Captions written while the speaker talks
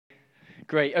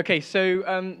Great. Okay,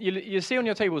 so you see on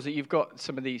your tables that you've got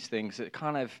some of these things that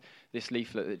kind of this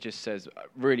leaflet that just says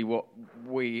really what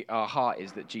our heart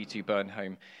is that G2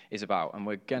 Burnholme is about.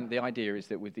 And the idea is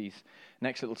that with these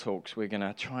next little talks, we're going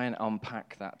to try and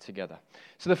unpack that together.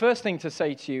 So the first thing to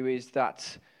say to you is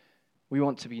that we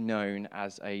want to be known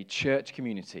as a church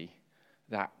community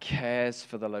that cares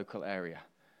for the local area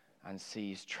and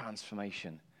sees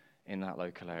transformation in that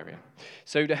local area.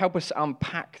 So to help us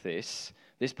unpack this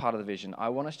part of the vision, I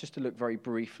want us just to look very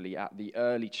briefly at the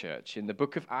early church. In the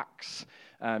book of Acts,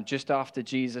 just after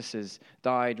Jesus has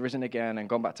died, risen again, and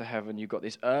gone back to heaven, you've got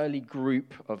this early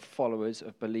group of followers,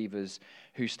 of believers,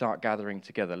 who start gathering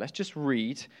together. Let's just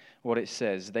read what it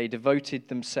says. They devoted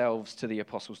themselves to the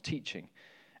apostles' teaching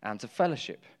and to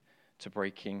fellowship, to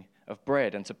breaking of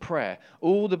bread and to prayer.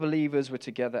 All the believers were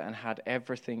together and had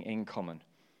everything in common.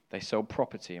 They sold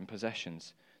property and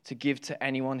possessions to give to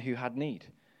anyone who had need.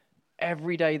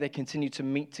 Every day they continued to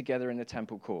meet together in the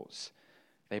temple courts.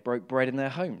 They broke bread in their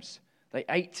homes. They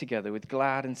ate together with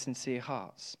glad and sincere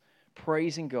hearts,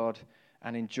 praising God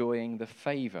and enjoying the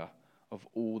favor of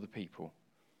all the people.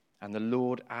 And the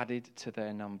Lord added to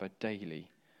their number daily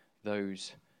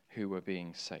those who were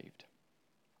being saved.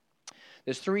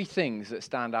 There's three things that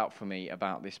stand out for me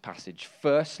about this passage.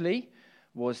 Firstly,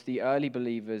 was the early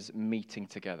believers meeting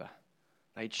together.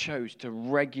 They chose to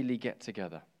regularly get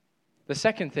together. The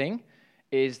second thing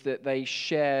is that they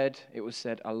shared, it was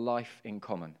said, a life in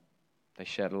common. They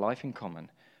shared a life in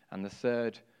common. And the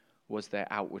third was their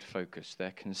outward focus,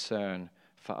 their concern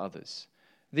for others.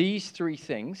 These three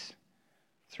things,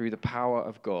 through the power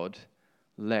of God,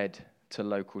 led to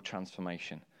local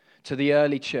transformation. To the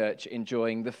early church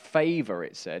enjoying the favor,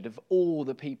 it said, of all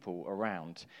the people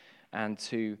around, and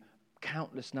to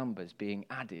countless numbers being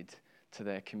added to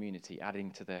their community, adding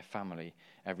to their family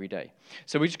every day.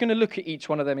 So we're just going to look at each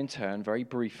one of them in turn very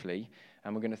briefly,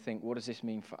 and we're going to think, what does this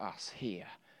mean for us here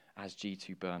as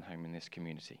G2 Burnholme in this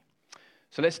community?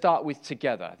 So let's start with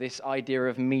together, this idea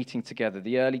of meeting together.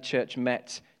 The early church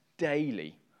met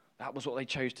daily. That was what they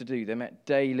chose to do. They met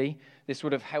daily. This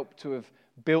would have helped to have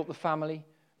built the family,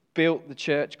 built the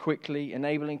church quickly,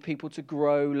 enabling people to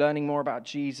grow, learning more about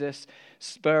Jesus,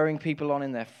 spurring people on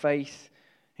in their faith,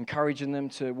 encouraging them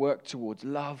to work towards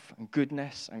love and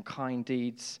goodness and kind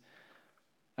deeds.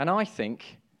 And I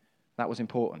think that was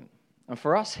important. And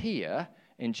for us here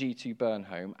in G2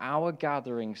 Burnholme, our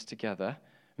gatherings together,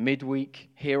 midweek,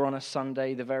 here on a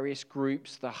Sunday, the various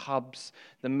groups, the hubs,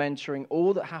 the mentoring,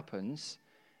 all that happens,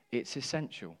 it's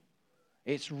essential.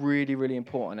 It's really, really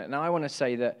important. And I want to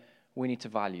say that we need to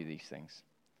value these things.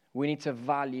 We need to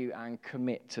value and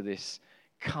commit to this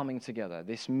coming together,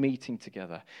 this meeting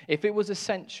together. If it was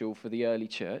essential for the early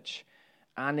church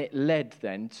and it led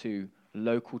then to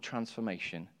local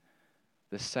transformation,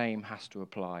 the same has to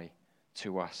apply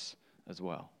to us as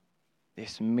well.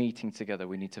 This meeting together,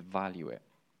 we need to value it.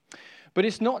 But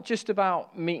it's not just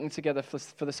about meeting together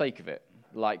for the sake of it,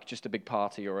 like just a big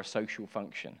party or a social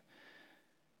function.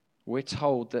 We're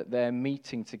told that their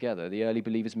meeting together, the early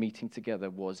believers' meeting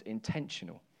together, was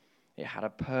intentional. It had a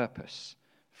purpose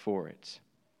for it.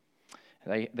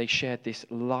 They shared this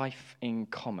life in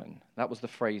common. That was the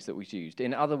phrase that was used.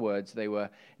 In other words, they were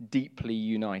deeply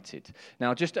united.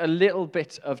 Now, just a little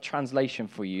bit of translation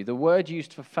for you. The word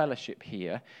used for fellowship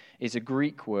here is a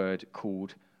Greek word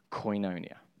called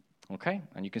koinonia. Okay?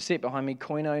 And you can see it behind me.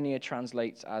 Koinonia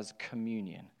translates as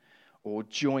communion or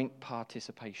joint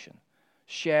participation.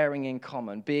 Sharing in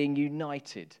common, being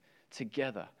united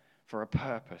together for a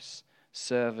purpose,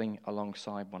 serving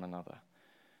alongside one another.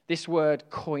 This word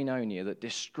koinonia that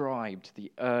described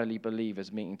the early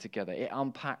believers meeting together, it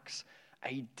unpacks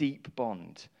a deep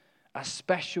bond, a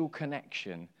special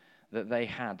connection that they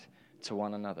had to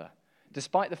one another.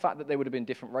 Despite the fact that they would have been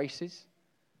different races,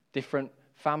 different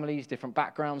families, different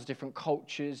backgrounds, different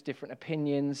cultures, different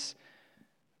opinions,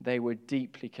 they were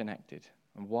deeply connected.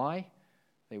 And why?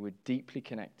 They were deeply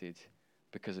connected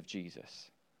because of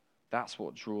Jesus. That's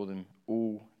what drew them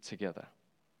all together.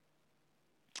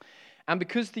 And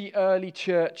because the early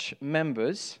church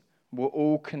members were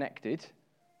all connected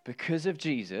because of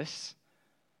Jesus,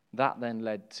 that then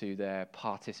led to their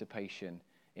participation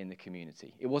in the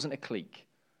community. It wasn't a clique.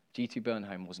 G2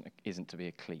 Burnholme isn't to be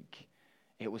a clique.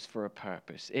 It was for a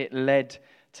purpose. It led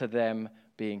to them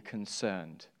being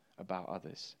concerned about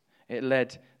others. It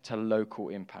led to local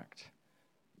impact.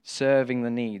 Serving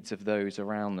the needs of those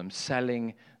around them,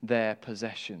 selling their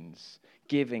possessions,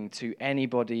 giving to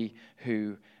anybody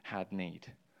who had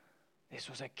need. This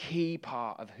was a key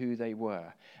part of who they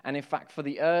were. And in fact, for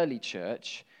the early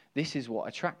church, this is what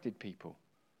attracted people.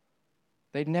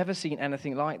 They'd never seen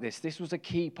anything like this. This was a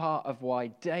key part of why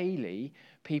daily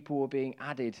people were being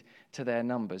added to their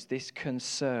numbers, this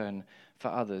concern for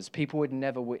others. People had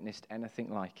never witnessed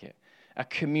anything like it. A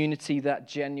community that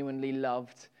genuinely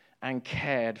loved and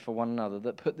cared for one another,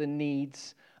 that put the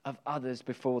needs of others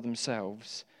before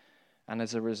themselves, and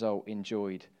as a result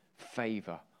enjoyed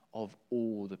favor of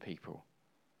all the people.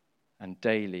 And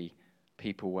daily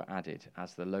people were added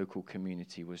as the local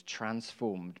community was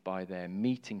transformed by their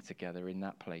meeting together in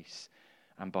that place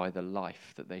and by the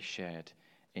life that they shared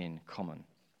in common.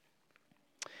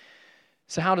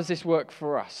 So how does this work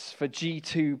for us, for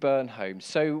G2 Burnholme?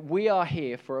 So we are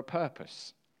here for a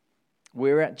purpose.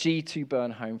 We're at G2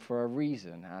 Burnholme for a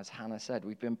reason, as Hannah said.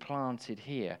 We've been planted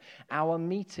here. Our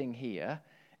meeting here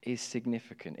is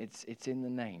significant. It's in the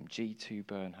name, G2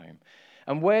 Burnholme.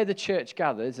 And where the church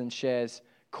gathers and shares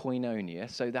koinonia,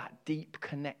 so that deep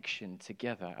connection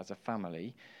together as a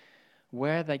family,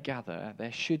 where they gather,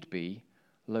 there should be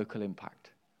local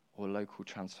impact or local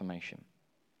transformation.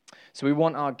 So we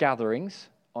want our gatherings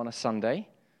on a Sunday,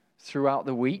 throughout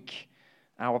the week,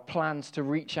 our plans to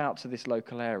reach out to this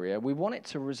local area, we want it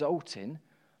to result in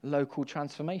local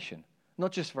transformation,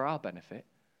 not just for our benefit,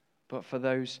 but for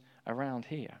those around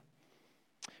here.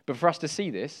 But for us to see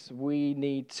this, we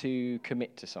need to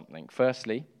commit to something.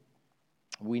 Firstly,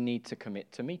 we need to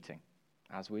commit to meeting,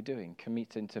 as we're doing,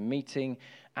 committing to meeting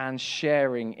and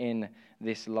sharing in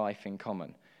this life in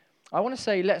common. I want to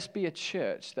say, let's be a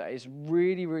church that is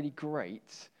really, really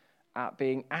great at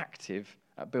being active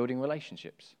at building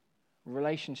relationships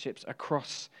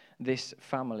across this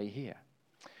family here.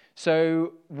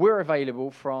 So we're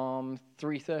available from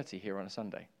 3:30 here on a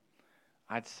Sunday.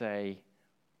 I'd say,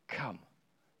 come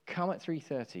at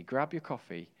 3:30, grab your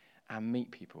coffee and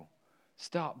meet people.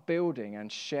 Start building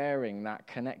and sharing that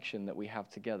connection that we have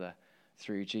together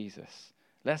through Jesus.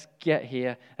 Let's get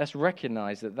here. Let's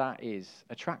recognize that that is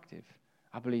attractive.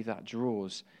 I believe that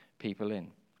draws people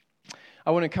in. I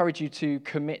want to encourage you to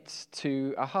commit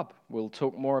to a hub. We'll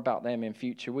talk more about them in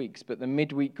future weeks, but the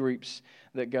midweek groups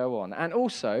that go on. And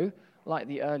also, like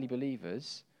the early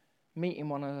believers, meet in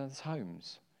one another's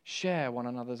homes. Share one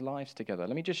another's lives together.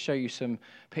 Let me just show you some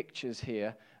pictures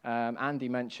here. Andy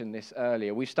mentioned this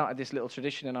earlier. We've started this little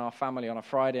tradition in our family on a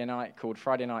Friday night called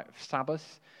Friday Night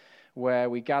Sabbath, where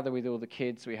we gather with all the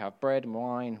kids, we have bread and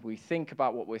wine, we think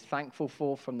about what we're thankful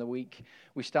for from the week,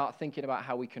 we start thinking about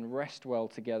how we can rest well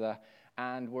together,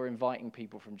 and we're inviting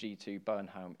people from G2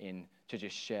 Burnholme in to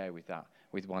just share with that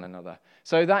with one another.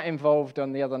 So that involved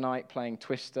on the other night playing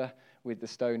Twister with the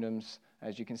Stonehams,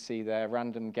 as you can see there,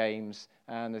 random games,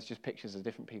 and there's just pictures of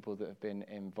different people that have been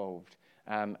involved.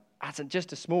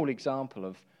 Just a small example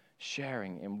of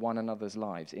sharing in one another's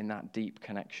lives in that deep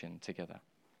connection together.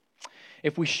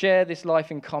 If we share this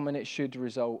life in common, it should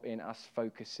result in us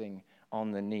focusing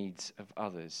on the needs of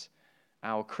others.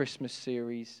 Our Christmas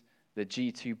series, the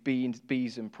G2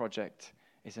 Beeson project,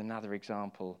 is another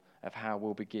example of how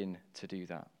we'll begin to do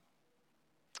that.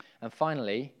 And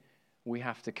finally, we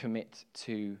have to commit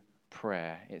to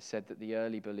prayer. It said that the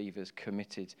early believers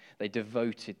committed, they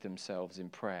devoted themselves in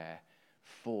prayer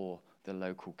for the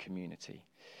local community.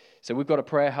 So we've got a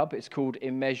prayer hub. It's called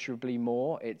Immeasurably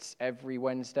More. It's every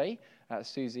Wednesday at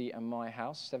Susie and my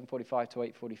house, 7:45 to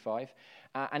 8:45.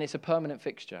 And it's a permanent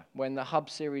fixture. When the hub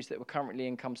series that we're currently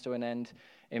in comes to an end,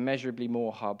 Immeasurably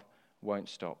More Hub won't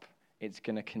stop. It's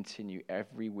going to continue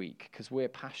every week because we're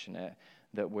passionate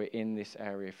that we're in this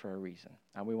area for a reason.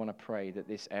 And we want to pray that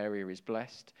this area is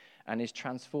blessed and is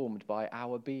transformed by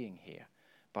our being here,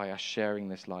 by us sharing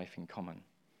this life in common.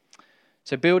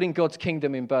 So building God's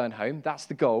kingdom in Burnholme, that's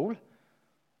the goal.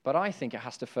 But I think it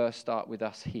has to first start with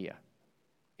us here,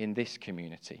 in this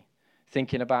community,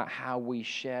 thinking about how we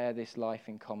share this life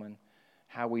in common,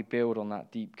 how we build on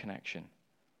that deep connection.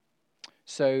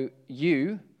 So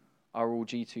you are all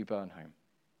G2 Burnholme.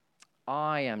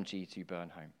 I am G2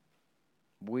 Burnholme.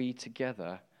 We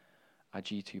together are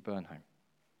G2 Burnholme.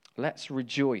 Let's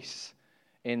rejoice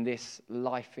in this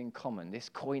life in common, this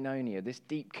koinonia, this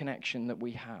deep connection that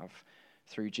we have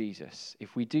through Jesus.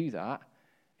 If we do that,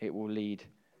 it will lead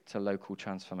to local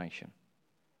transformation.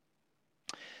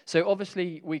 So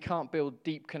obviously, we can't build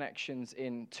deep connections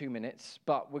in 2 minutes,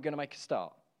 but we're going to make a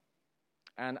start.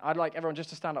 And I'd like everyone just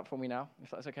to stand up for me now, if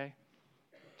that's okay.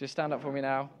 Just stand up for me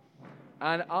now.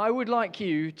 And I would like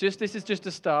you, this is just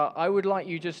a start, I would like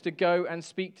you just to go and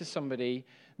speak to somebody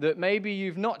that maybe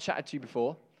you've not chatted to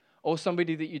before, or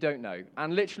somebody that you don't know.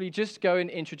 And literally just go and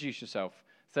introduce yourself.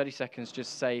 30 seconds,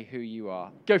 just say who you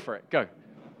are. Go for it, go.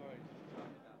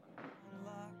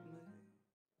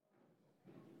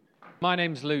 My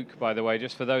name's Luke, by the way,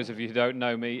 just for those of you who don't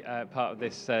know me, part of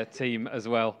this team as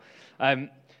well.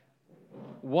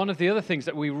 One of the other things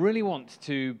that we really want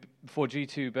for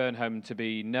G2 Burnholme to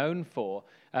be known for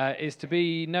is to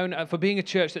be known for being a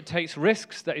church that takes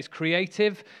risks, that is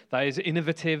creative, that is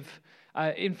innovative.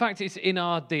 In fact, it's in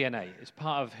our DNA. It's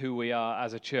part of who we are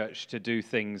as a church to do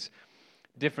things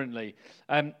differently.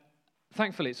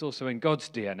 Thankfully, it's also in God's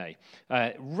DNA.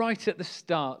 Right at the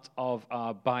start of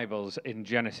our Bibles in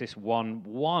Genesis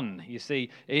 1:1, you see,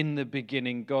 in the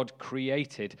beginning, God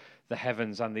created the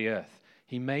heavens and the earth.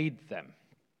 He made them.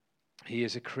 He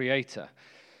is a creator.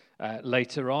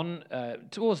 Later on,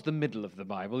 towards the middle of the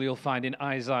Bible, you'll find in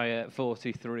Isaiah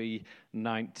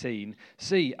 43:19,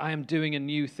 "See, I am doing a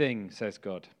new thing, says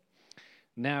God.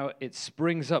 Now it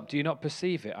springs up. Do you not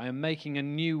perceive it? I am making a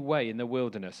new way in the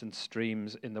wilderness and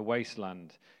streams in the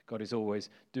wasteland." God is always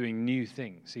doing new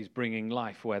things. He's bringing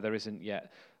life where there isn't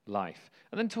yet life.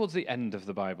 And then towards the end of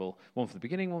the Bible, one for the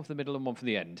beginning, one for the middle, and one for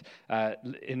the end,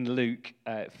 in Luke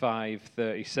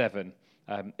 5:37.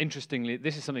 Interestingly,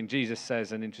 this is something Jesus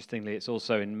says, and interestingly, it's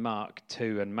also in Mark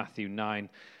 2 and Matthew 9.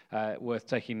 Worth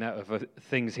taking note of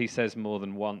things he says more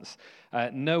than once.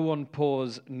 No one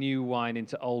pours new wine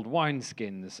into old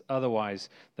wineskins, otherwise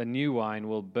the new wine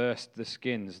will burst the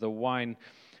skins. The wine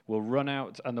will run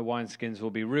out and the wineskins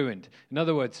will be ruined. In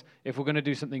other words, if we're going to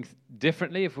do something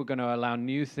differently, if we're going to allow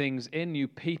new things in, new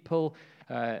people,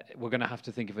 we're going to have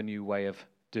to think of a new way of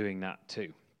doing that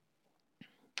too.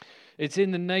 It's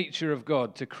in the nature of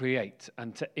God to create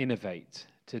and to innovate,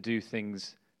 to do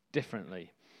things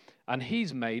differently. And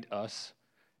he's made us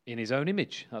in his own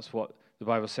image. That's what the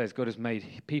Bible says. God has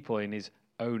made people in his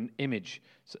own image.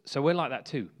 So we're like that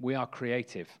too. We are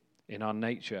creative in our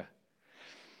nature.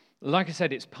 Like I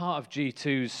said, it's part of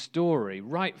G2's story,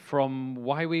 right from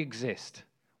why we exist.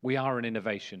 We are an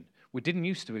innovation. We didn't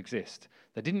used to exist.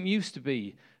 There didn't used to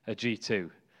be a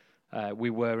G2.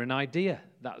 We were an idea.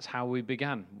 That's how we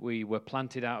began. We were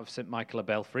planted out of St. Michael a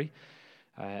Belfry,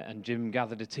 and Jim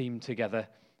gathered a team together,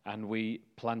 and we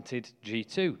planted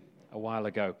G2 a while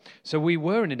ago. So we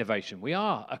were an innovation. We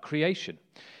are a creation.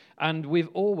 And we've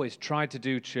always tried to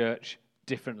do church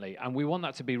differently. And we want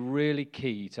that to be really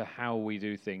key to how we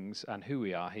do things and who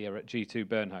we are here at G2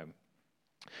 Burnholme.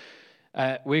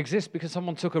 We exist because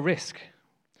someone took a risk.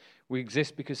 We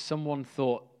exist because someone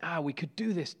thought, we could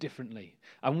do this differently.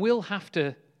 And we'll have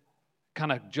to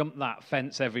kind of jump that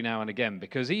fence every now and again,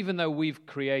 because even though we've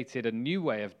created a new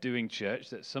way of doing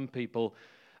church that some people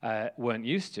weren't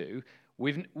used to,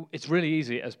 it's really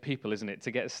easy as people, isn't it, to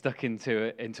get stuck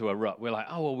into a rut. We're like,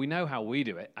 we know how we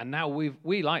do it, and now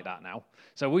we like that now,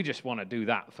 so we just want to do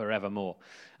that forevermore.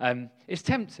 It's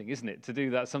tempting, isn't it, to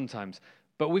do that sometimes,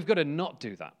 but we've got to not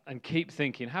do that and keep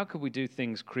thinking, how could we do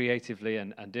things creatively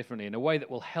and differently in a way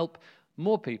that will help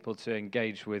more people to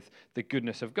engage with the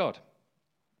goodness of God?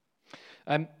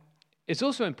 It's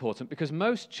also important because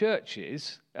most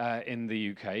churches in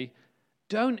the UK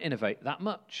don't innovate that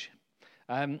much.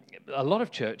 A lot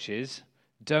of churches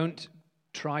don't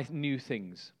try new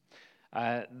things.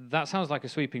 That sounds like a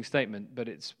sweeping statement, but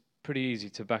it's pretty easy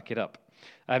to back it up.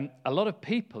 A lot of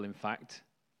people, in fact,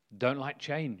 don't like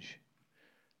change.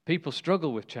 People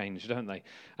struggle with change, don't they?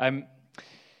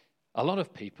 A lot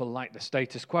of people like the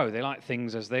status quo. They like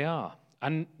things as they are.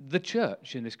 And the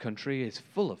church in this country is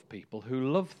full of people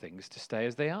who love things to stay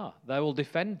as they are. They will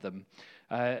defend them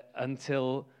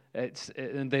until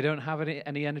and they don't have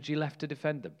any energy left to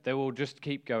defend them. They will just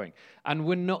keep going. And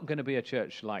we're not going to be a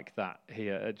church like that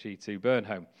here at G2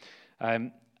 Burnholme.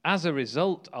 As a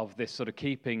result of this sort of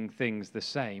keeping things the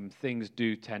same, things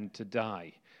do tend to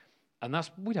die. And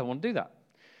we don't want to do that.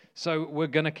 So we're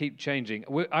going to keep changing.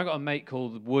 I've got a mate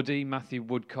called Woody, Matthew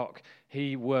Woodcock.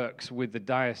 He works with the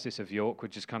Diocese of York,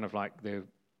 which is kind of like the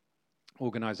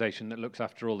organisation that looks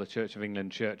after all the Church of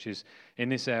England churches in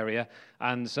this area.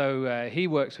 And so he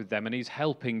works with them, and he's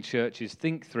helping churches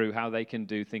think through how they can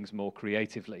do things more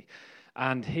creatively.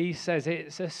 And he says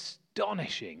it's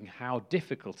astonishing how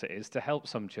difficult it is to help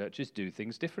some churches do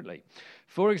things differently.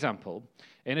 For example,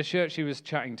 in a church he was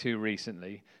chatting to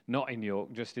recently, not in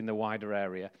York, just in the wider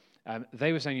area,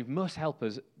 they were saying, you must help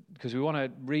us because we want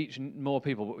to reach more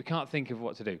people, but we can't think of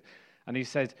what to do. And he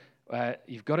said,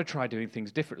 you've got to try doing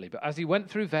things differently. But as he went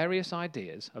through various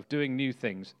ideas of doing new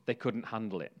things, they couldn't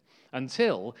handle it.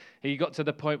 Until he got to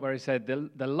the point where he said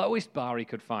the lowest bar he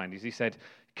could find is he said,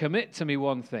 commit to me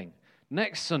one thing.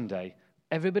 Next Sunday,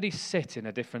 everybody sit in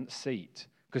a different seat,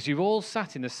 because you've all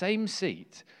sat in the same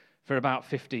seat for about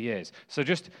 50 years. So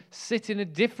just sit in a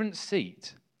different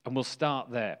seat And we'll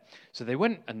start there. So they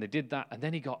went and they did that, and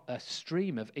then he got a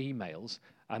stream of emails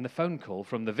and the phone call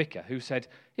from the vicar who said,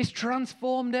 it's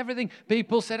transformed everything.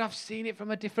 People said, I've seen it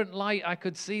from a different light. I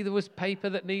could see there was paper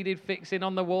that needed fixing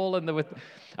on the wall, and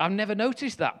I've never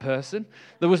noticed that person.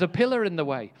 There was a pillar in the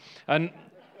way. And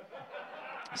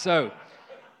so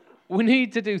we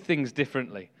need to do things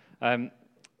differently.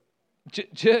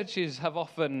 Churches have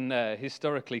often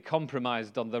historically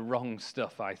compromised on the wrong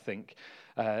stuff, I think,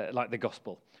 like the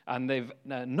gospel. And they've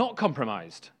not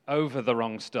compromised over the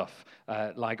wrong stuff,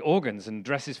 like organs and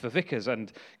dresses for vicars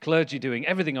and clergy doing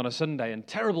everything on a Sunday and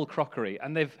terrible crockery.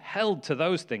 And they've held to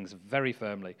those things very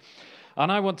firmly.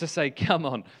 And I want to say, come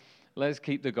on, let's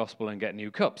keep the gospel and get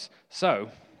new cups. So,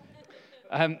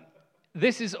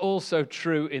 this is also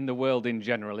true in the world in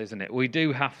general, isn't it? We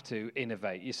do have to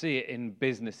innovate. You see it in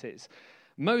businesses.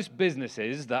 Most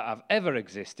businesses that have ever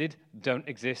existed don't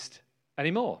exist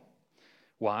anymore.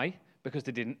 Why? Because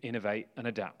they didn't innovate and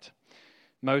adapt.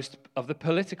 Most of the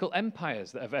political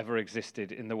empires that have ever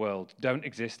existed in the world don't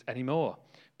exist anymore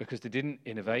because they didn't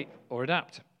innovate or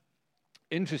adapt.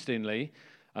 Interestingly,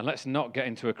 and let's not get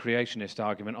into a creationist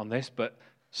argument on this, but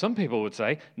some people would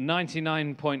say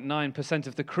 99.9%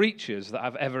 of the creatures that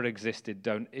have ever existed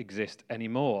don't exist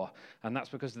anymore, and that's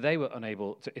because they were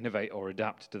unable to innovate or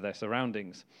adapt to their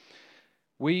surroundings.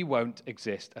 We won't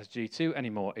exist as G2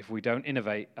 anymore if we don't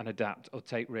innovate and adapt or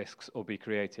take risks or be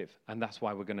creative. And that's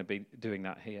why we're going to be doing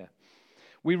that here.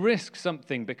 We risk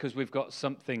something because we've got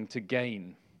something to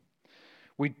gain.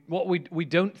 We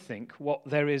don't think what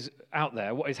there is out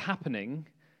there, what is happening,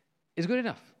 is good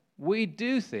enough. We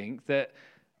do think that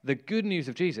the good news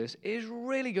of Jesus is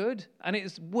really good and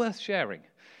it's worth sharing.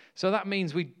 So that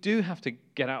means we do have to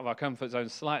get out of our comfort zone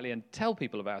slightly and tell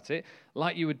people about it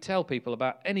like you would tell people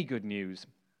about any good news.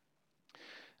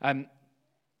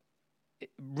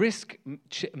 Risk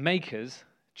makers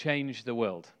change the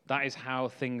world. That is how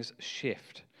things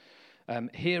shift.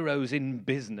 Heroes in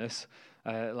business,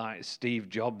 like Steve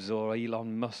Jobs or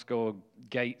Elon Musk or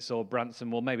Gates or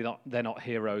Branson, well, maybe they're not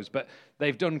heroes, but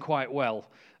they've done quite well.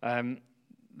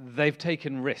 They've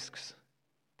taken risks.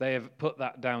 They have put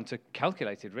that down to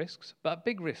calculated risks, but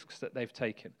big risks that they've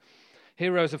taken.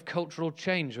 Heroes of cultural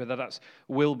change, whether that's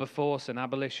Wilberforce and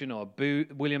abolition, or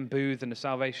William Booth and the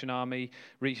Salvation Army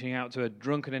reaching out to a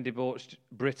drunken and debauched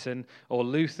Britain, or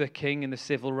Luther King in the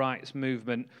civil rights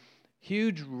movement.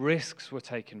 Huge risks were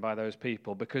taken by those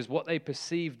people because what they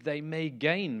perceived they may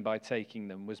gain by taking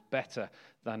them was better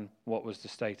than what was the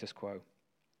status quo.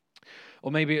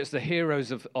 Or maybe it's the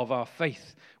heroes of our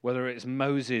faith, whether it's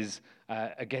Moses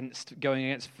going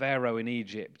against Pharaoh in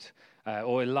Egypt,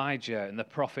 or Elijah and the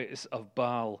prophets of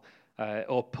Baal,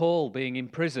 or Paul being in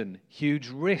prison. Huge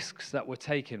risks that were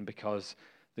taken because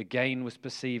the gain was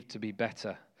perceived to be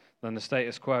better than the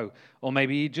status quo. Or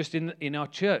maybe just in our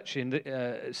church,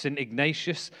 St.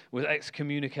 Ignatius was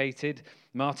excommunicated,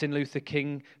 Martin Luther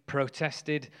King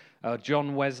protested,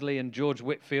 John Wesley and George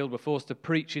Whitefield were forced to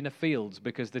preach in the fields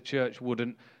because the church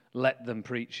wouldn't let them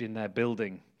preach in their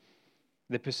building.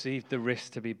 They perceived the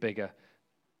risk to be bigger.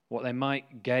 What they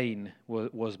might gain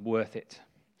was worth it.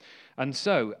 And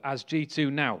so, as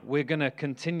G2 now, we're going to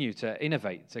continue to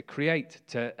innovate, to create,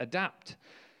 to adapt.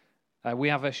 We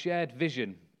have a shared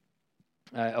vision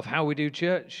of how we do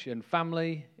church and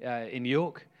family in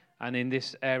York and in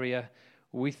this area.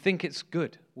 We think it's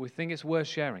good. We think it's worth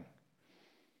sharing.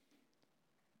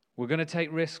 We're going to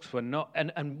take risks.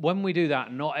 And when we do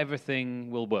that, not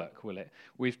everything will work, will it?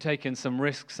 We've taken some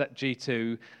risks at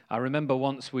G2. I remember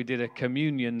once we did a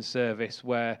communion service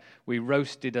where we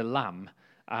roasted a lamb,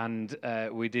 and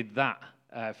we did that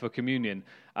for communion.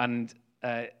 And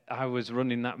I was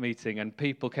running that meeting, and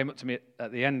people came up to me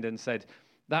at the end and said,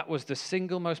 that was the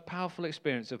single most powerful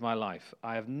experience of my life.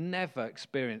 I have never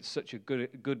experienced such a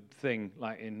good thing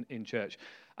like in church.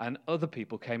 And other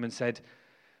people came and said,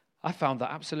 I found that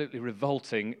absolutely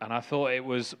revolting, and I thought it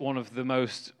was one of the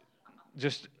most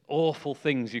just awful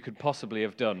things you could possibly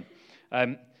have done.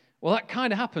 Well, that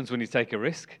kind of happens when you take a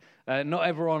risk. Not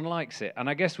everyone likes it, and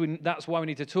I guess that's why we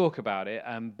need to talk about it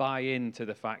and buy into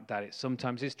the fact that it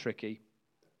sometimes is tricky.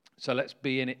 So let's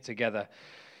be in it together.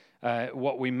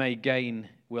 What we may gain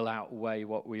will outweigh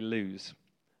what we lose.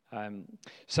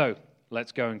 So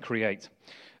let's go and create.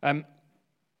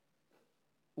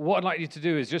 What I'd like you to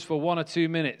do is just for 1 or 2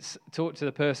 minutes, talk to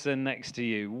the person next to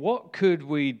you. What could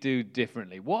we do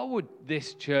differently? What would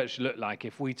this church look like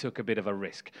if we took a bit of a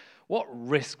risk? What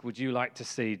risk would you like to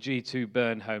see G2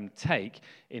 Burnholme take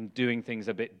in doing things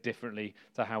a bit differently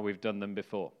to how we've done them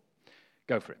before?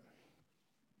 Go for it.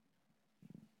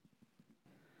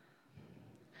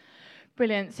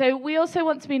 Brilliant. So we also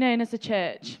want to be known as a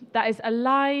church that is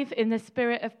alive in the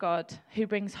Spirit of God, who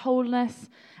brings wholeness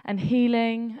and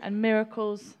healing and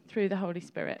miracles through the Holy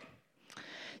Spirit.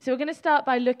 So we're going to start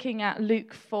by looking at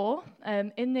Luke 4.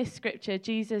 In this scripture,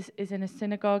 Jesus is in a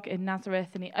synagogue in Nazareth,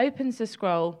 and he opens the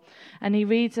scroll and he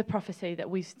reads a prophecy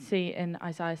that we see in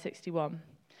Isaiah 61.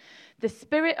 The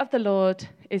Spirit of the Lord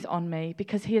is on me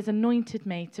because he has anointed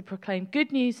me to proclaim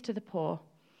good news to the poor.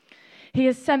 He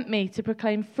has sent me to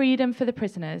proclaim freedom for the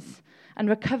prisoners and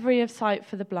recovery of sight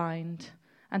for the blind,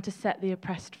 and to set the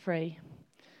oppressed free,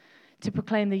 to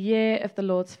proclaim the year of the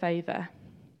Lord's favour.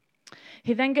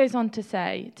 He then goes on to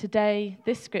say, today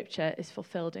this scripture is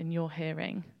fulfilled in your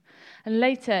hearing. And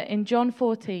later in John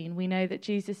 14, we know that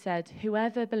Jesus said,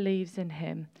 whoever believes in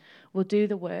him will do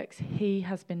the works he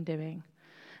has been doing,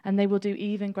 and they will do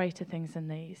even greater things than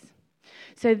these.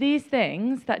 So these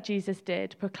things that Jesus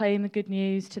did, proclaim the good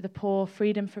news to the poor,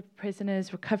 freedom for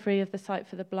prisoners, recovery of the sight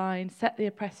for the blind, set the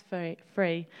oppressed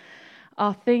free,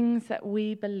 are things that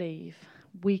we believe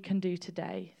we can do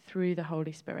today through the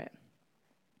Holy Spirit.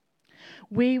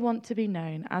 We want to be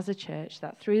known as a church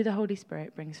that through the Holy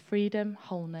Spirit brings freedom,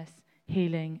 wholeness,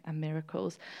 healing, and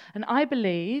miracles. And I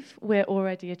believe we're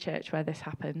already a church where this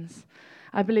happens.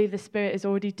 I believe the Spirit is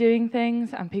already doing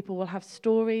things, and people will have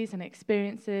stories and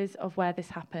experiences of where this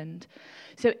happened.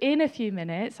 So in a few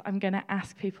minutes, I'm going to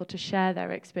ask people to share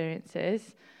their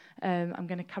experiences. I'm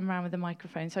going to come around with a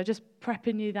microphone. So I'm just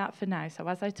prepping you that for now. So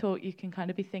as I talk, you can kind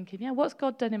of be thinking, yeah, what's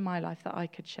God done in my life that I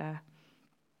could share?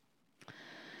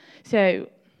 So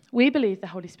we believe the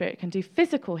Holy Spirit can do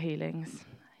physical healings.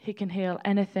 He can heal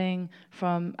anything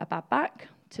from a bad back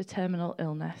to terminal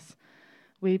illness.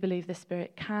 We believe the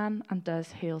Spirit can and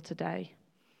does heal today.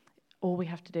 All we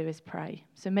have to do is pray.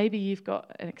 So maybe you've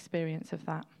got an experience of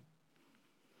that.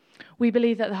 We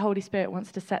believe that the Holy Spirit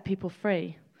wants to set people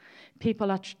free. People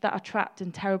that are trapped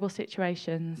in terrible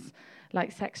situations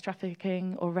like sex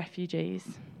trafficking or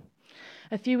refugees.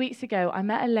 A few weeks ago, I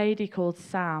met a lady called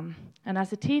Sam. And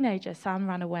as a teenager, Sam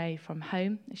ran away from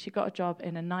home. She got a job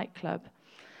in a nightclub.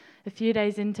 A few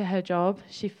days into her job,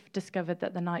 she discovered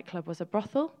that the nightclub was a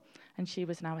brothel, and she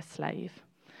was now a slave.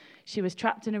 She was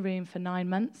trapped in a room for 9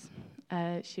 months.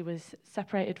 She was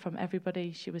separated from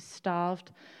everybody. She was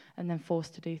starved and then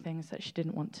forced to do things that she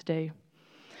didn't want to do.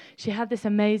 She had this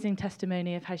amazing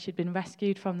testimony of how she'd been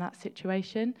rescued from that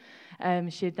situation.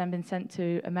 She had then been sent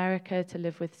to America to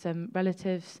live with some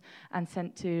relatives and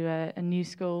sent to a new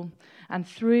school. And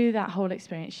through that whole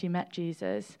experience, she met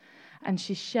Jesus. And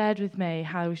she shared with me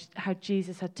how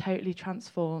Jesus had totally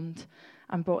transformed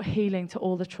and brought healing to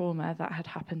all the trauma that had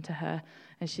happened to her.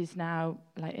 And she's now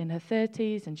like in her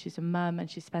 30s, and she's a mum,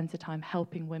 and she spends her time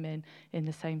helping women in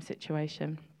the same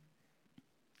situation.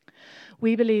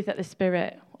 We believe that the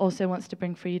Spirit also wants to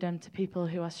bring freedom to people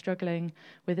who are struggling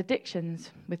with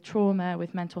addictions, with trauma,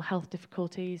 with mental health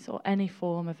difficulties, or any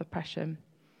form of oppression.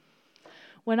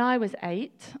 When I was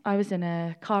 8, I was in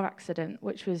a car accident,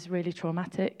 which was really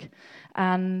traumatic.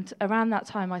 And around that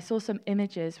time, I saw some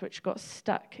images which got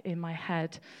stuck in my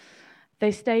head.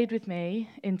 They stayed with me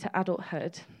into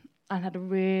adulthood and had a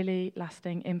really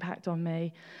lasting impact on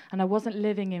me. And I wasn't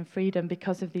living in freedom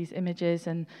because of these images,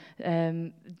 and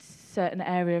certain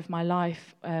area of my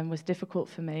life was difficult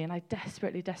for me, and I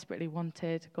desperately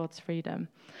wanted God's freedom.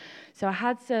 So I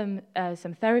had some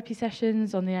therapy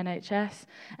sessions on the NHS,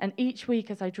 and each week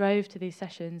as I drove to these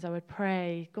sessions, I would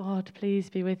pray, God, please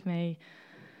be with me.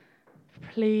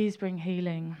 Please bring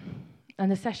healing.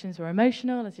 And the sessions were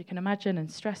emotional, as you can imagine,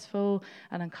 and stressful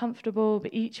and uncomfortable,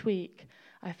 but each week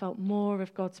I felt more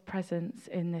of God's presence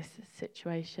in this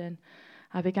situation.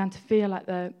 I began to feel like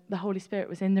the Holy Spirit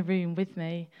was in the room with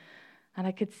me, and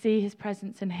I could see his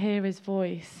presence and hear his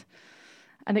voice.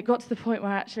 And it got to the point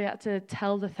where I actually had to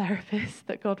tell the therapist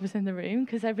that God was in the room,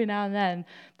 because every now and then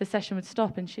the session would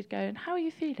stop and she'd go, and how are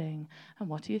you feeling? And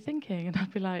what are you thinking? And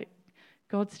I'd be like,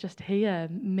 God's just here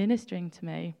ministering to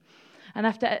me. And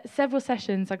after several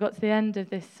sessions, I got to the end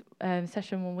of this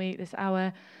session one week, this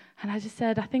hour, and I just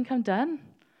said, I think I'm done.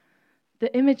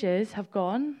 The images have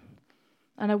gone,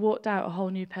 and I walked out a whole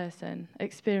new person,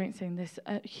 experiencing this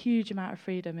huge amount of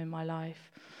freedom in my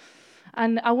life.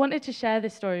 And I wanted to share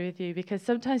this story with you because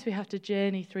sometimes we have to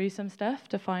journey through some stuff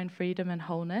to find freedom and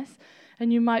wholeness.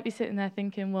 And you might be sitting there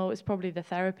thinking, well, it's probably the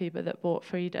therapy that brought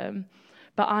freedom.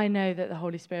 But I know that the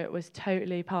Holy Spirit was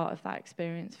totally part of that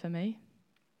experience for me.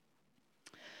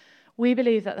 We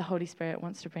believe that the Holy Spirit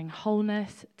wants to bring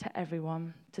wholeness to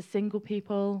everyone, to single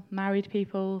people, married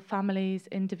people, families,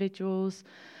 individuals,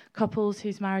 couples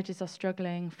whose marriages are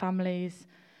struggling, families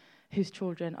whose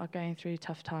children are going through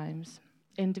tough times,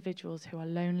 individuals who are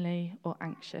lonely or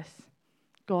anxious,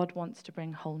 God wants to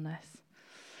bring wholeness.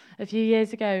 A few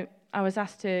years ago, I was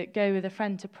asked to go with a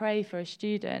friend to pray for a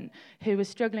student who was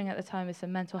struggling at the time with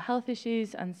some mental health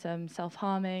issues and some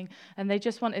self-harming, and they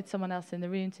just wanted someone else in the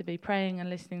room to be praying and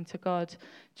listening to God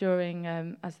during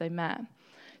as they met.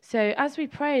 So as we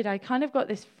prayed, I kind of got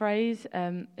this phrase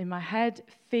in my head,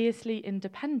 fiercely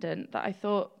independent, that I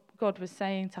thought God was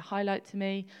saying to highlight to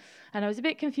me. And I was a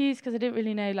bit confused because I didn't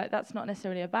really know, like, that's not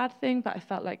necessarily a bad thing, but I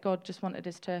felt like God just wanted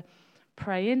us to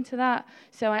pray into that.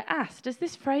 So I asked, does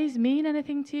this phrase mean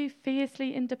anything to you,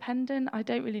 fiercely independent? I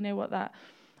don't really know what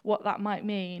that might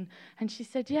mean. And she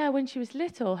said, yeah, when she was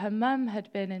little, her mum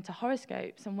had been into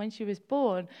horoscopes, and when she was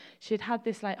born, she'd had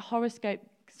this like horoscope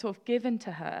sort of given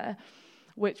to her,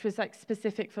 which was like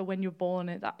specific for when you're born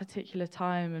at that particular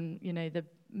time, and you know the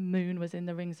moon was in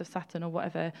the rings of Saturn or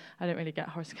whatever. I don't really get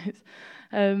horoscopes.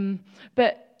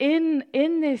 But in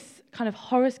this kind of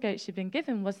horoscope she'd been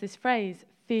given was this phrase,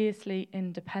 fiercely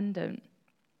independent.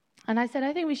 And I said,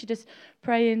 I think we should just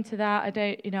pray into that. I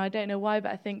don't know why,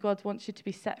 but I think God wants you to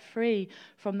be set free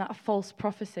from that false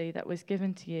prophecy that was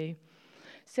given to you.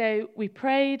 So we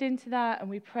prayed into that, and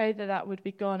we prayed that that would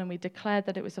be gone, and we declared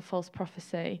that it was a false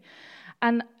prophecy.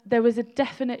 And there was a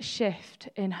definite shift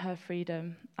in her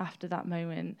freedom after that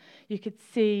moment. You could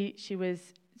see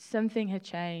something had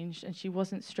changed, and she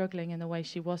wasn't struggling in the way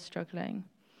she was struggling.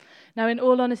 Now, in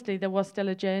all honesty, there was still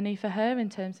a journey for her in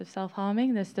terms of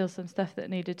self-harming. There's still some stuff that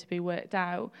needed to be worked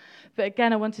out. But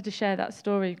again, I wanted to share that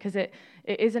story because it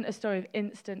isn't a story of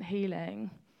instant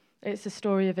healing. It's a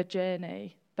story of a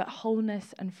journey. But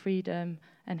wholeness and freedom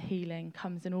and healing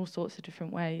comes in all sorts of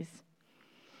different ways.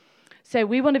 So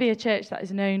we want to be a church that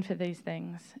is known for these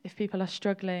things. If people are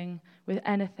struggling with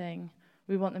anything,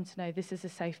 we want them to know this is a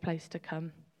safe place to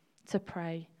come, to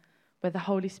pray, where the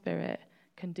Holy Spirit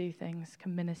can do things,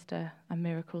 can minister, and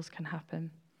miracles can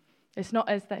happen. It's not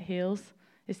us that heals,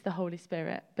 it's the Holy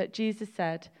Spirit. But Jesus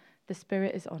said, the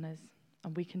Spirit is on us,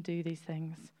 and we can do these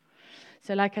things.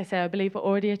 So like I say, I believe we're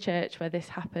already a church where this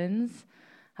happens.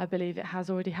 I believe it has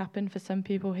already happened for some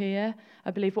people here.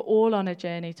 I believe we're all on a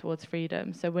journey towards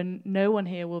freedom. So when no one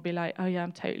here will be like, oh yeah,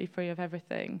 I'm totally free of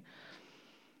everything.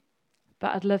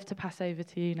 But I'd love to pass over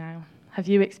to you now. Have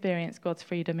you experienced God's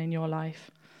freedom in your life?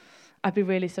 I'd be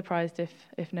really surprised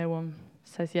if no one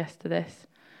says yes to this.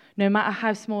 No matter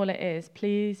how small it is,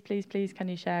 please, please, please, can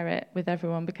you share it with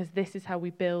everyone? Because this is how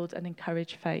we build and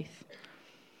encourage faith.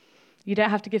 You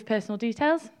don't have to give personal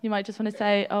details. You might just want to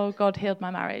say, oh, God healed my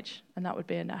marriage, and that would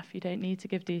be enough. You don't need to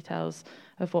give details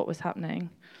of what was happening.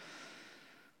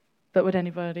 But would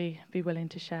anybody be willing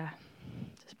to share?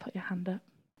 Just put your hand up.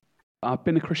 I've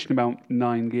been a Christian about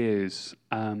 9 years.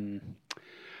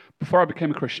 Before I became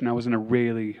a Christian, I was in a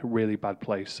really, really bad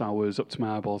place. I was up to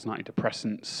my eyeballs in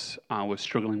antidepressants. I was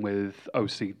struggling with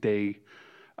OCD.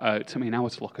 It took me an hour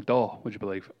to lock a door, would you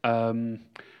believe?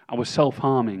 I was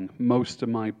self-harming. Most of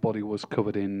my body was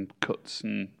covered in cuts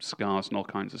and scars and all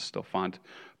kinds of stuff. I'd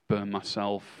burned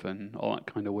myself and all that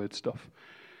kind of weird stuff.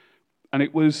 And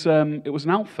it was an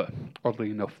alpha, oddly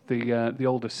enough. The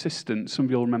old assistant, some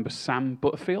of you'll remember Sam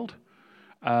Butterfield,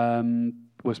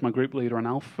 was my group leader on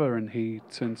Alpha, and he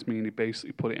turned to me and he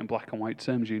basically put it in black and white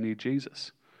terms, you need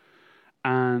Jesus.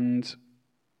 And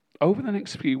over the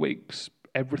next few weeks,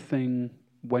 everything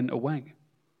went away.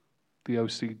 The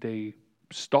OCD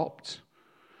stopped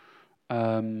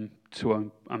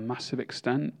to a massive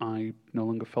extent. I no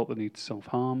longer felt the need to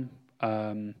self-harm.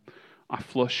 I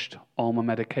flushed all my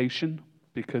medication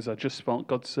because I just felt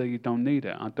God say you don't need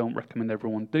it. I don't recommend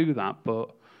everyone do that,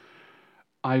 but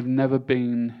I've never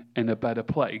been in a better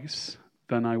place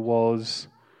than I was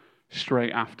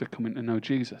straight after coming to know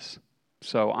Jesus.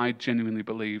 So I genuinely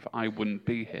believe I wouldn't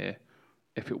be here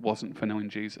if it wasn't for knowing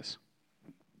Jesus.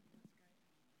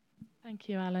 Thank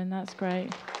you, Alan. That's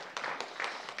great.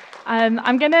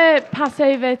 I'm going to pass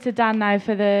over to Dan now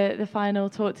for the final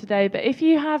talk today. But if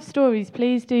you have stories,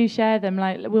 please do share them.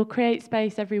 Like, we'll create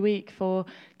space every week to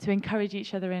encourage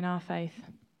each other in our faith.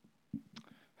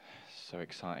 So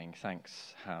exciting.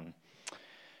 Thanks, Han.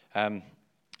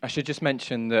 I should just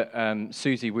mention that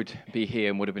Susie would be here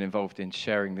and would have been involved in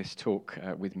sharing this talk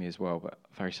with me as well, but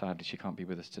very sadly she can't be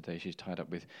with us today. She's tied up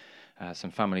with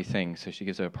some family things, so she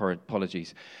gives her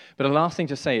apologies. But the last thing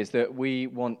to say is that we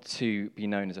want to be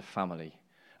known as a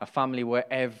family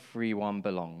where everyone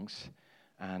belongs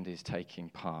and is taking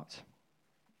part.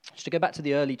 Just to go back to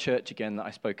the early church again that I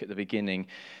spoke at the beginning,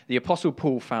 the Apostle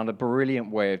Paul found a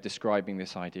brilliant way of describing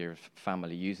this idea of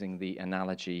family using the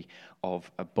analogy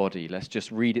of a body. Let's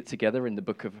just read it together in the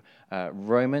book of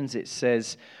Romans. It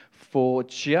says, "For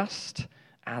just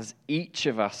as each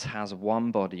of us has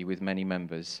one body with many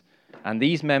members, And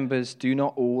these members do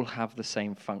not all have the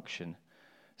same function.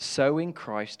 So in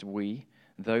Christ we,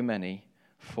 though many,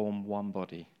 form one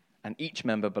body, and each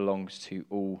member belongs to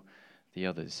all the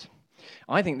others.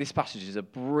 I think this passage is a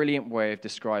brilliant way of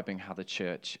describing how the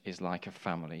church is like a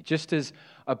family. Just as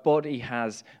a body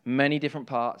has many different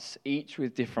parts, each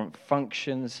with different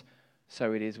functions,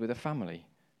 so it is with a family.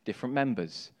 Different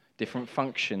members, different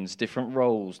functions, different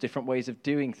roles, different ways of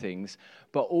doing things,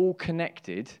 but all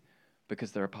connected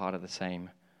because they're a part of the same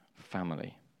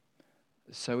family.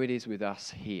 So it is with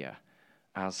us here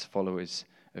as followers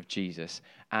of Jesus.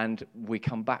 And we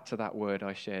come back to that word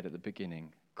I shared at the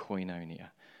beginning, koinonia.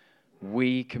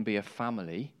 We can be a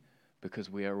family because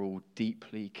we are all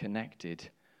deeply connected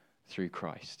through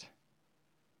Christ.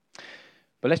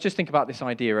 But let's just think about this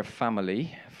idea of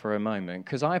family for a moment,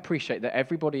 because I appreciate that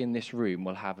everybody in this room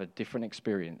will have a different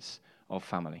experience of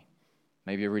family.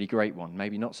 Maybe a really great one,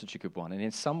 maybe not such a good one. And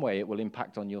in some way, it will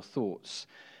impact on your thoughts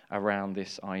around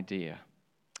this idea.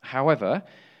 However,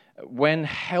 when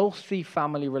healthy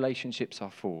family relationships are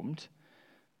formed,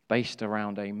 based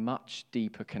around a much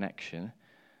deeper connection,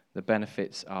 the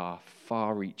benefits are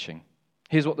far-reaching.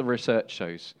 Here's what the research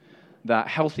shows. That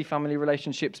healthy family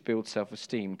relationships build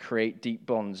self-esteem, create deep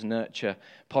bonds, nurture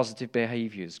positive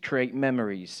behaviors, create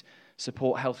memories,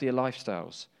 support healthier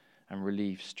lifestyles, and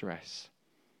relieve stress.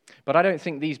 But I don't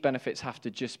think these benefits have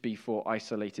to just be for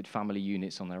isolated family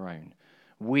units on their own.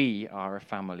 We are a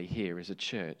family here as a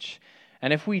church.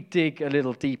 And if we dig a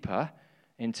little deeper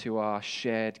into our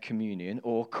shared communion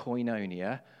or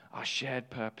koinonia, our shared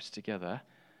purpose together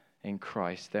in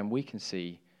Christ, then we can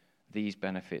see these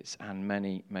benefits and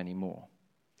many, many more.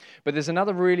 But there's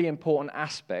another really important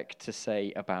aspect to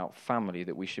say about family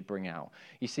that we should bring out.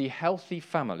 You see, healthy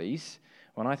families,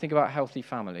 when I think about healthy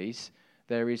families,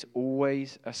 there is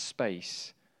always a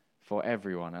space for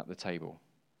everyone at the table.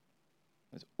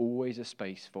 There's always a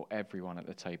space for everyone at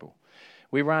the table.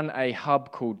 We ran a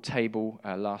hub called Table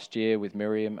last year with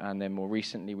Miriam, and then more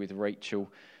recently with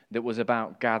Rachel, that was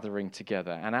about gathering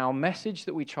together. And our message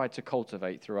that we tried to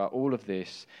cultivate throughout all of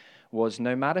this was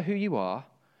no matter who you are,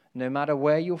 no matter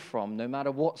where you're from, no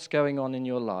matter what's going on in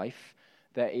your life,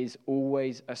 there is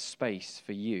always a space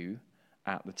for you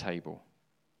at the table.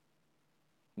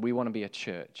 We want to be a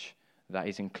church that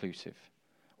is inclusive,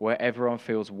 where everyone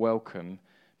feels welcome,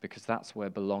 because that's where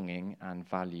belonging and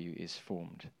value is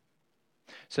formed.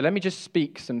 So let me just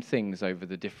speak some things over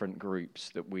the different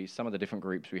groups some of the different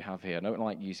groups we have here. I don't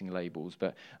like using labels,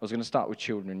 but I was going to start with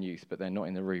children and youth, but they're not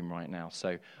in the room right now.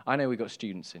 So I know we've got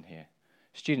students in here.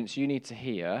 Students, you need to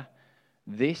hear,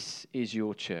 this is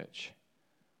your church.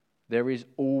 There is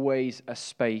always a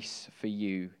space for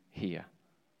you here.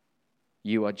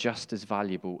 You are just as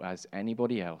valuable as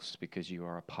anybody else because you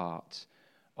are a part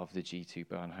of the G2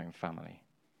 Burnholme family.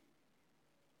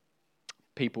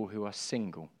 People who are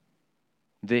single,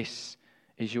 this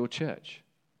is your church.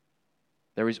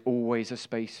 There is always a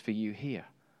space for you here.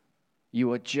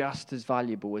 You are just as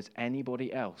valuable as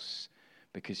anybody else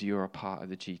because you're a part of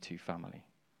the G2 family.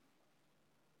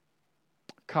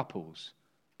 Couples,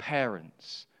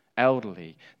 parents,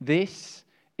 elderly, this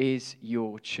is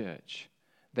your church.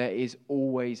 There is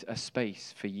always a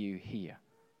space for you here.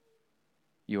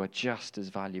 You are just as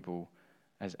valuable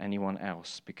as anyone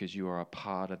else because you are a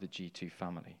part of the G2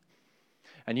 family.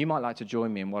 And you might like to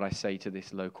join me in what I say to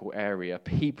this local area.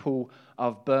 People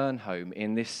of Burnholme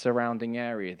in this surrounding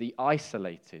area, the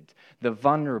isolated, the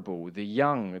vulnerable, the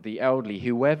young, the elderly,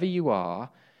 whoever you are,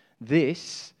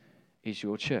 this is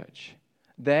your church.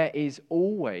 There is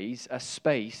always a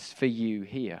space for you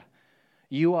here.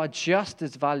 You are just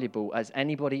as valuable as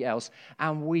anybody else,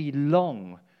 and we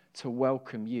long to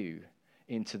welcome you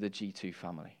into the G2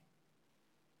 family.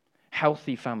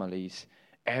 Healthy families,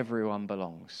 everyone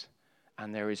belongs.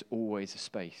 And there is always a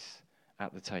space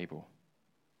at the table.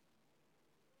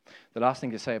 The last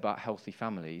thing to say about healthy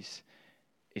families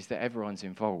is that everyone's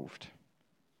involved.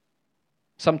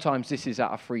 Sometimes this is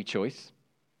at a free choice,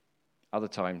 other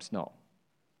times not.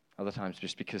 Other times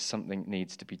just because something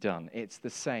needs to be done. It's the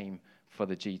same for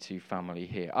the G2 family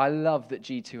here. I love that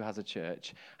G2 as a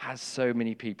church has so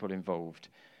many people involved.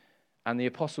 And the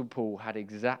Apostle Paul had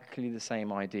exactly the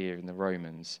same idea in the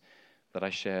Romans that I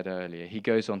shared earlier. He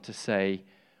goes on to say,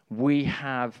 we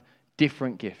have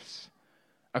different gifts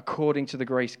according to the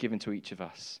grace given to each of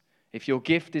us. If your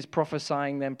gift is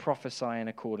prophesying, then prophesy in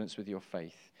accordance with your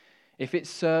faith. If it's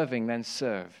serving, then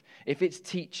serve. If it's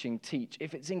teaching, teach.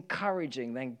 If it's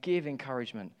encouraging, then give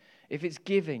encouragement. If it's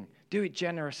giving, do it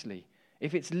generously.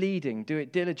 If it's leading, do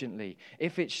it diligently.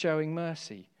 If it's showing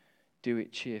mercy, do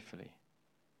it cheerfully.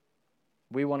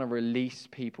 We want to release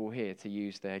people here to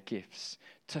use their gifts,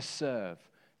 to serve,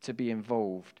 to be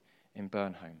involved in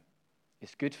Burnholme.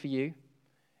 It's good for you.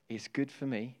 It's good for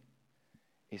me.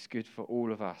 It's good for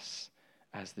all of us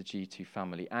as the G2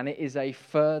 family. And it is a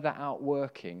further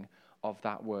outworking of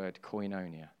that word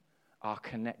koinonia, our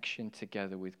connection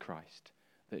together with Christ,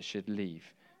 that should lead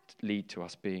to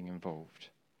us being involved.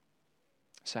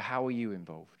 So how are you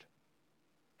involved?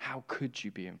 How could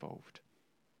you be involved?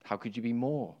 How could you be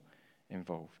more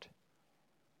involved?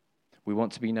 We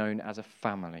want to be known as a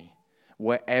family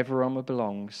where everyone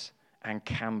belongs and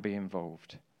can be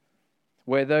involved,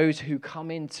 where those who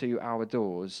come into our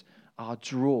doors are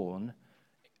drawn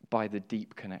by the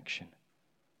deep connection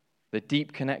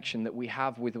that we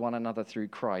have with one another through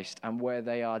Christ, and where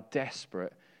they are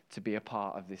desperate to be a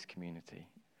part of this community.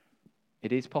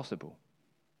 It is possible.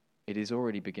 It is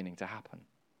already beginning to happen.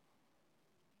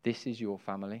 This is your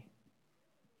family.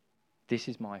 This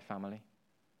is my family.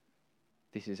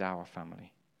 This is our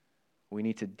family. We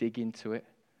need to dig into it.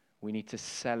 We need to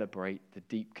celebrate the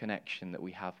deep connection that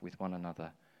we have with one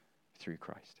another through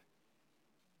Christ.